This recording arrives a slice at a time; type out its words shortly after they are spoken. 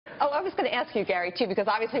Oh, I was going to ask you, Garry, too, because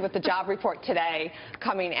obviously with the job report today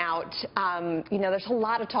coming out, there's a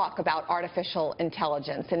lot of talk about artificial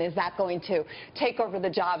intelligence, and is that going to take over the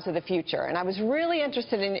jobs of the future? And I was really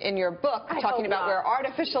interested in your book talking about where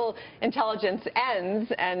artificial intelligence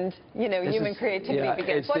ends and, human creativity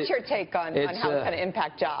begins. What's your take on how it's going to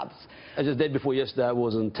impact jobs? Just the day before yesterday, I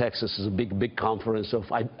was in Texas. It's a big conference of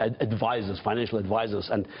advisors, financial advisors,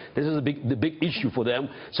 and this is the big issue for them.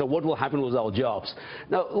 So what will happen with our jobs?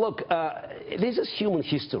 Now, look, this is human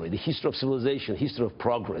history, the history of civilization, history of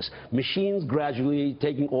progress. Machines gradually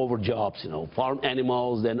taking over jobs, farm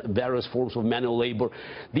animals, then various forms of manual labor.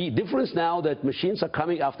 The difference now that machines are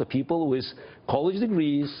coming after people with college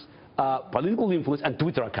degrees, political influence, and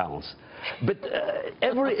Twitter accounts. But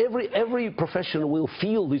every profession will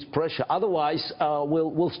feel this pressure. Otherwise,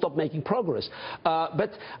 we'll stop making progress.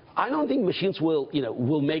 But I don't think machines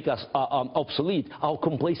will make us obsolete. Our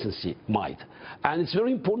complacency might. And it's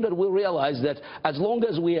very important that we realize that as long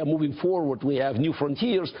as we are moving forward, we have new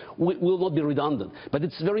frontiers, we will not be redundant. But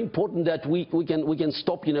it's very important that we can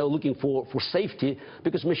stop looking for safety,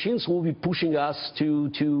 because machines will be pushing us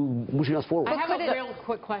pushing us forward. I have a real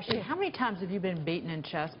quick question. How many times have you been beaten in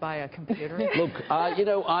chess by a computer? Look,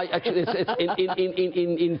 I actually,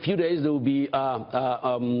 in a few days there will be a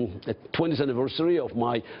 20th anniversary of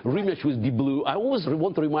my rematch with Deep Blue. I always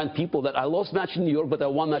want to remind people that I lost match in New York, but I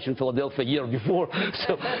won match in Philadelphia a year before.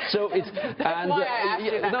 So it's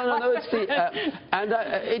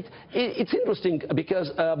it's interesting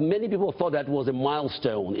because many people thought that was a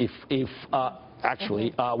milestone if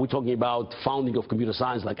actually, we're talking about founding of computer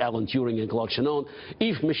science like Alan Turing and Claude Shannon.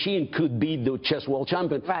 If machine could beat the chess world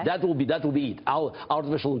champion, that will be it. Our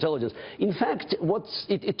artificial intelligence. In fact,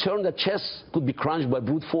 it turned that chess could be crunched by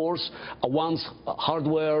brute force once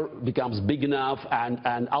hardware becomes big enough and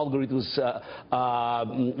algorithms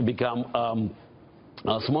become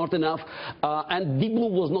smart enough, and Deep Blue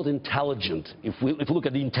was not intelligent. If we look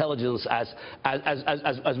at the intelligence as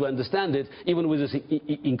we understand it, even with this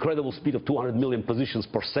incredible speed of 200 million positions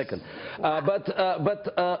per second,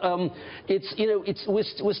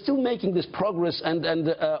 we're still making this progress and in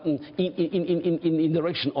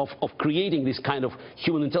direction of creating this kind of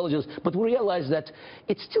human intelligence. But we realize that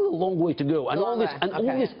it's still a long way to go, and all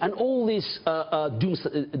these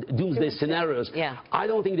doomsday scenarios. I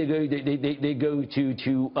don't think they're going to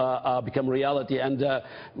become reality, and there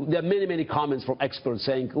are many comments from experts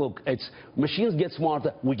saying, look, machines get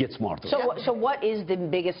smarter, we get smarter. So what is the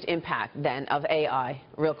biggest impact then of AI,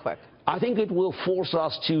 real quick? I think it will force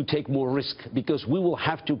us to take more risk, because we will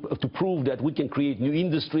have to prove that we can create new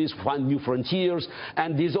industries, find new frontiers,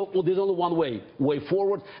 and there's only one way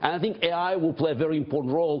forward. And I think AI will play a very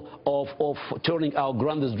important role of turning our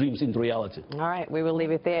grandest dreams into reality. All right, we will leave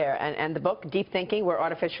it there. And the book, Deep Thinking, Where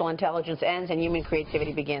Artificial Intelligence Ends and Human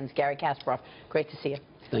Creativity Begins. Garry Kasparov, great to see you.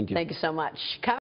 Thank you. Thank you so much.